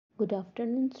Good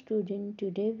afternoon, student.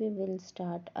 Today we will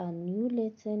start a new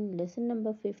lesson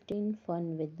number 15, fun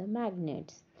with the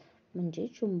magnets. म्हणजे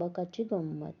चुंबकाची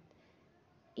गंमत.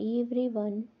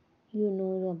 Everyone you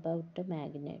know about the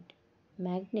magnet.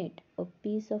 Magnet, a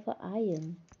piece of iron,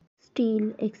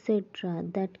 steel, etc.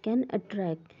 that can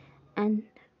attract and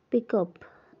pick up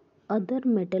other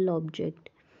metal object.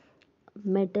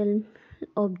 Metal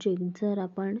object जर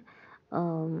आपण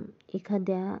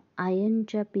एखाद्या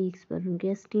आयनच्या पीसवरून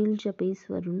किंवा स्टीलच्या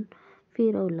पीसवरून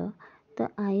फिरवलं तर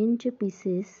आयनचे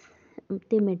pieces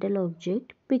ते मेटल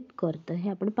ऑब्जेक्ट पिक करतं, हे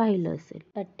आपण पाहिलं असेल.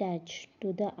 Attach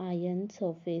to the ion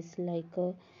surface like a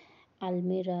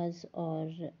अल्मिराज or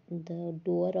the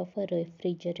door of a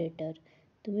refrigerator.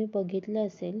 तुम्ही बघितलं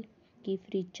असेल की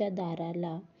फ्रीजच्या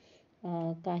दाराला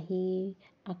काही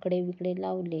आकडे विकडे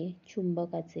लावले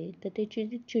चुंबकाचे तर ते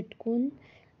चिटकून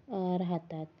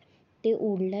राहतात. ते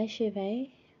उडल्याशिवाय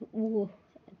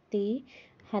ते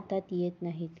हातात येत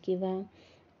नाहीत. किंवा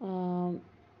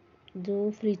जो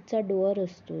फ्रीजचा डोअर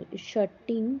असतो,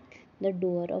 shutting the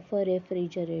door of a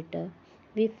refrigerator,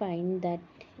 we find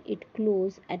that it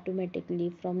close automatically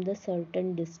from the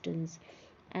certain distance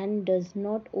and does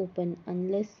not open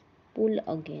unless pull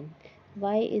again.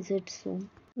 Why is it so?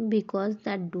 Because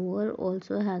that door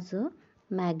also has a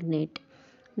magnet.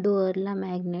 डोअरला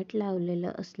magnet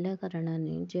लावलेलं असल्या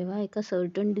कारणाने जेव्हा एका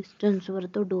certain डिस्टन्सवर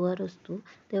तो door असतो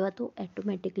तेव्हा तो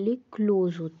automatically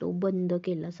close होतो, बंद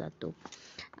केला जातो.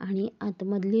 आणि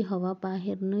आतमधली हवा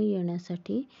बाहेर न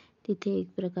येण्यासाठी तिथे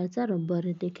एक प्रकारचा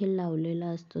रबर देखील लावलेला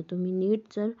असतो. तुम्ही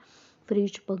नीट जर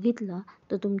फ्रीज बघितला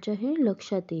तर तुमच्या हे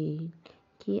लक्षात येईल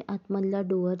की आतमधल्या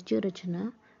डोअरची रचना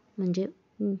म्हणजे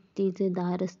ती जे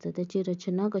दार असतं त्याची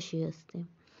रचना कशी असते.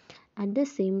 At the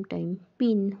same time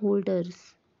pin holders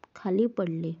खाली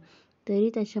पडले तरी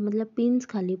त्याच्यामधल्या पिन्स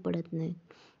खाली पडत नाहीत.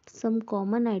 Some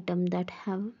common item that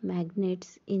have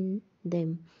magnets in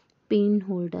them. Pin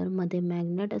होल्डरमध्ये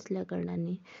magnet असल्या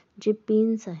कारणाने जे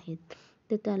पिन्स आहेत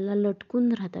ते त्याला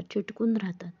लटकून राहतात, चिटकून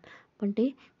राहतात, पण ते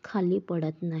खाली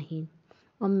पडत नाही.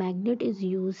 अ magnet is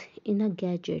use in a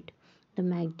gadget. The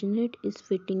magnet is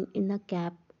fitting in the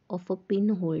cap of a pin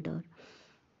holder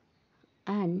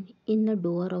and in the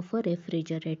door of a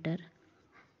refrigerator.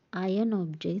 Iron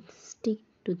objects stick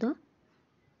to the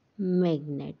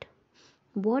magnet.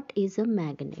 What is a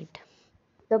magnet?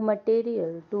 The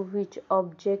material to which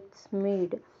objects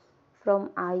made from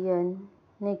iron,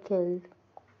 nickel,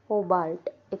 cobalt,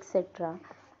 etc.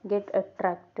 get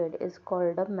attracted is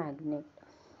called a magnet.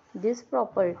 This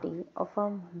property of a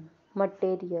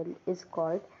material is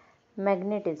called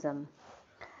magnetism.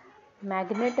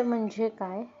 Magnet म्हणजे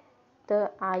काय तर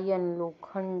ion,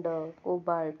 लोखंड,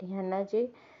 cobalt ह्यांना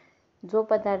जो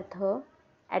पदार्थ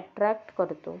attract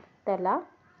करतो त्याला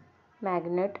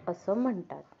magnet असं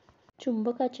म्हणतात.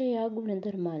 चुंबकाच्या या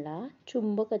गुणधर्माला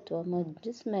चुंबकत्व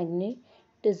म्हणजेच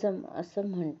मॅग्नेटिझम असं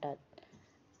म्हणतात.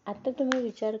 आता तुम्ही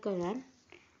विचार कराल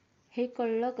हे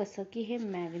कळलं कसं की हे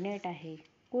मॅग्नेट आहे,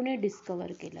 कोणी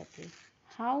डिस्कवर केलं ते.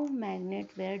 हाऊ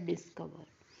magnet wear discover.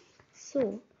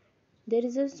 So there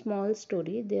is a small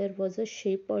story. There was a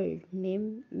shepherd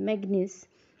named Magnus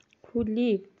who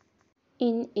lived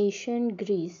in ancient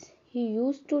Greece. He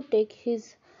used to take his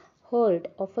herd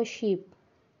of a sheep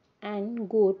and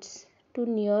goats to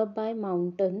nearby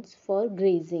mountains for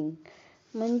grazing.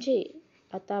 म्हणजे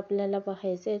आता आपल्याला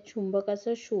पाहायचं आहे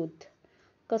चुंबकाचा शोध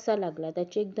कसा लागला,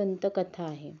 त्याची एक दंतकथा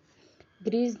आहे.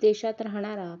 ग्रीस देशात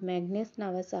राहणारा मॅग्नस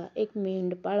नावाचा एक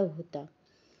मेंढपाळ होता.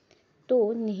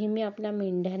 तो नेहमी आपल्या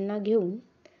मेंढ्यांना घेऊन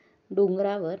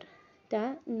डोंगरावर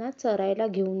त्यांना चरायला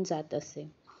घेऊन जात असे.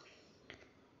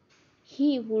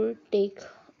 He would take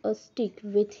a stick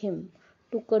with him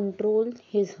to control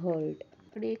his heard.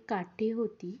 कडे एक काठी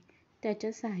होती,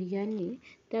 त्याच्या साहाय्याने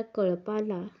त्या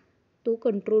कळपाला तो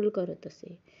कंट्रोल करत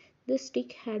असे. The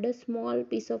stick had a small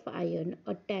piece of iron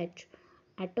attach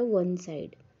at a one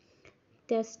side.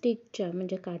 त्या स्टिकच्या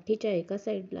म्हणजे काठीच्या एका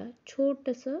साईडला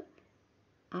छोटंसं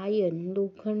आयर्न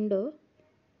लोखंड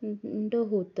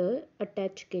होतं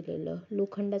अटॅच केलेलं,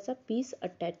 लोखंडाचा पीस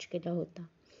अटॅच केला होता.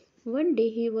 One day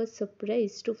he was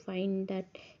surprise to find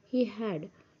that he had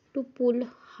to pull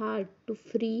hard to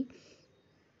free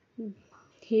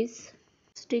his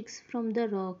sticks from the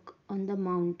rock on the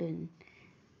mountain.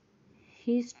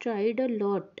 He tried a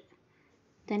lot.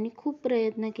 त्यांनी खूप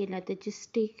प्रयत्न केला त्याची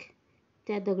स्टिक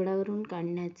त्या दगडावरून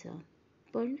काढण्याचा,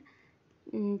 पण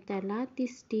त्याला ती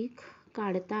स्टिक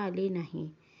काढता आली नाही.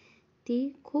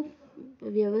 ती खूप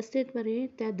व्यवस्थितपणे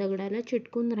त्या दगडाला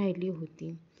चिटकून राहिली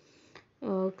होती.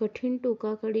 कठीण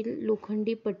टोकाकडील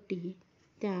लोखंडी पट्टी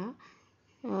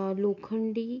त्या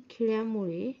लोखंडी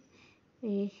खिळ्यामुळे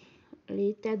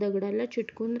त्या दगडाला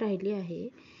चिटकून राहिली आहे.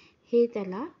 हे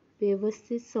त्याला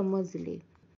व्यवस्थित समजले.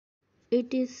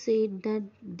 It is said that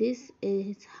this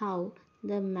is how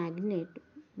the magnet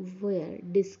were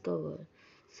discovered.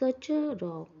 Such a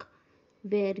rock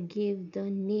were gave the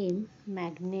name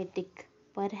magnetic,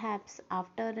 perhaps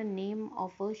after a name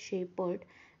of a shepherd.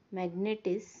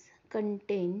 Magnetis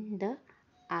contained the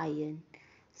iron.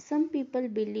 Some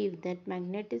people believe that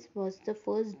magnetis was the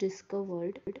first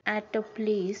discovered at a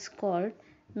place called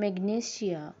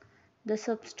Magnesia. The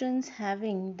substance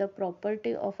having the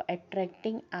property of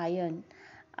attracting iron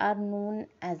are known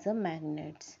as a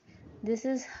magnets. This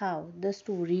is how the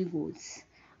story goes.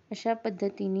 अशा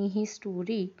पद्धतीने ही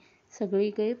story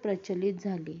सगळीकडे प्रचलित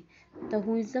झाली. तर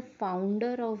who is the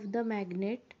founder of the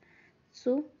magnet?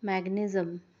 सो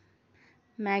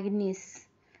मॅग्निस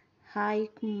हा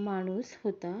एक माणूस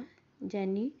होता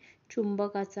ज्यांनी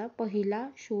चुंबकाचा पहिला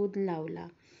शोध लावला.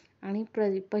 आणि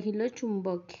पहिलं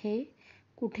चुंबक हे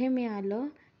कुठे मिळालं?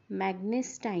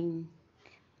 मॅग्नेस्टाईन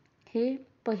हे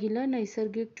पहिलं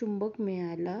नैसर्गिक चुंबक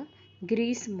मिळालं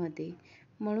ग्रीसमध्ये.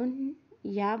 म्हणून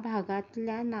या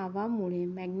भागातल्या नावामुळे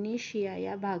मॅग्नेशिया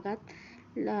या भागात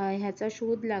ह्याचा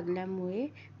शोध लागल्यामुळे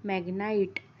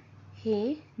मॅग्नाइट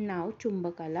हे नाव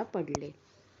चुंबकाला पडले.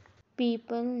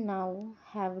 People now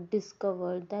have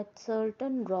discovered that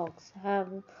certain rocks have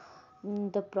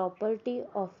the property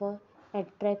of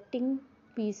attracting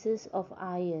pieces of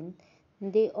iron.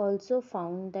 They also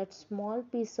found that small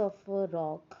pieces of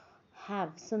rock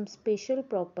have some special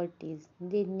properties.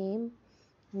 They name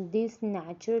this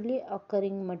naturally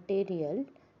occurring material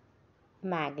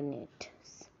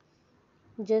magnets.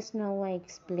 Just now I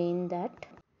explained that.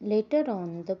 Later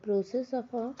on, the process of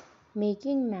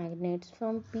making magnets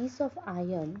from piece of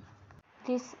iron,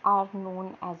 these are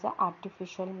known as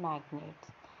artificial magnets.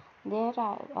 There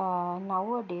are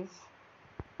nowadays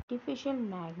artificial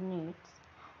magnets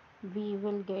we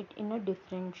will get in a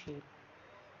different shape.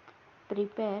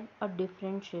 Prepare a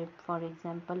different shape, for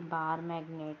example bar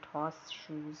magnet,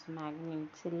 horseshoes magnet,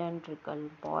 cylindrical,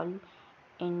 ball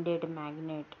ended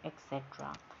magnet,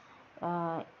 etc.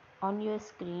 On your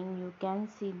screen you can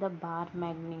see the bar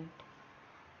magnet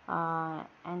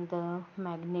and the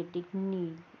magnetic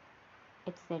needle,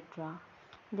 etc.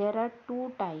 There are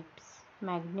two types,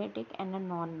 magnetic and a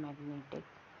non-magnetic.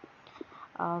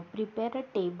 Prepare a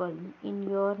table in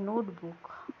your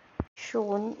notebook.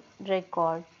 Shown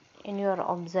record in your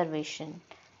observation.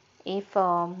 If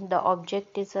the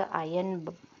object is an iron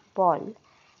ball,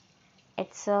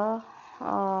 its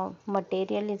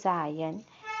material is iron,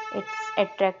 it's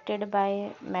attracted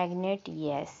by magnet,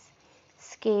 yes.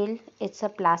 Scale, it's a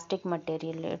plastic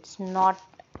material, it's not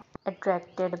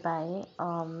attracted by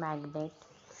a magnet.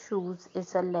 Shoes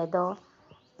is a leather,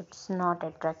 it's not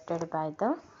attracted by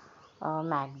the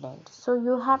magnet. So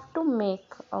you have to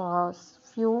make a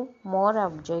few more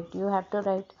object, you have to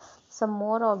write some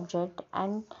more object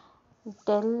and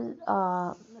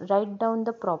write down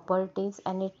the properties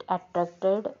and it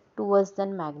attracted towards the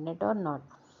magnet or not.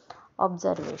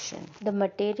 Observation. The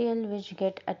material which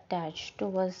get attached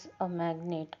towards a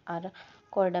magnet are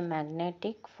called a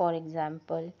magnetic, for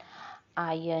example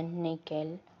iron,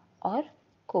 nickel or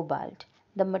cobalt.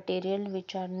 The material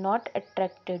which are not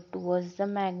attracted towards the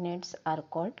magnets are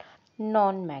called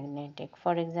non-magnetic.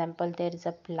 For example, there is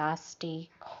a plastic,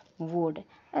 wood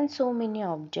and so many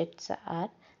objects are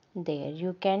there.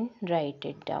 You can write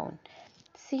it down.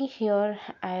 See here,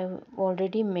 I've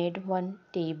already made one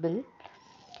table.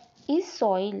 Is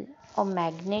soil a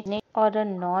magnetic or a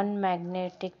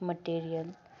non-magnetic material?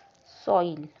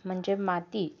 Soil म्हणजे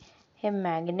माती हे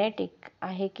magnetic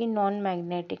आहे की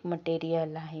non-magnetic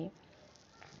material आहे?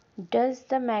 Does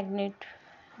the magnet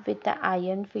with the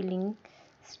iron filling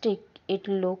stick? It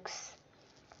looks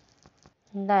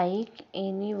like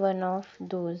any one of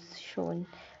those shown.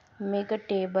 Make a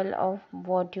table of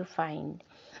what you find.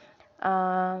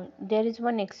 There is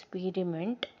one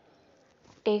experiment.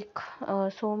 Take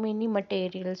so many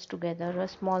materials together,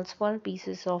 small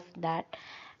pieces of that,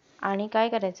 आणि काय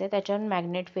करायचं आहे त्याच्यावर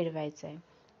magnet फिरवायचं आहे.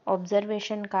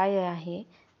 Observation काय आहे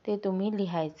ते तुम्ही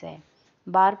लिहायचं आहे.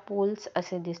 बार पोल्स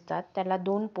असे दिसतात, त्याला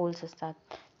दोन पोल्स असतात,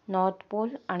 नॉर्थ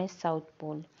पोल आणि साऊथ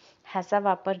पोल. ह्याचा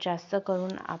वापर जास्त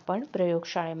करून आपण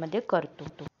प्रयोगशाळेमध्ये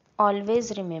करतो.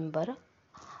 Always remember,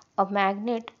 a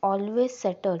magnet always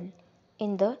settle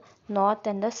in the north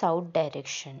and the south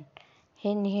direction.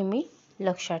 हे नेहमी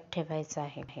लक्षात ठेवायचं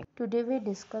आहे. Today we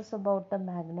discuss about the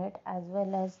magnet as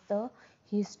well as the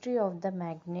history of the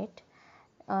magnet.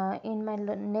 In my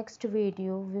next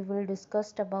video we will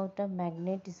discuss about the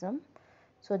magnetism.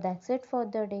 So that's it for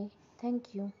the day. Thank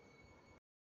you.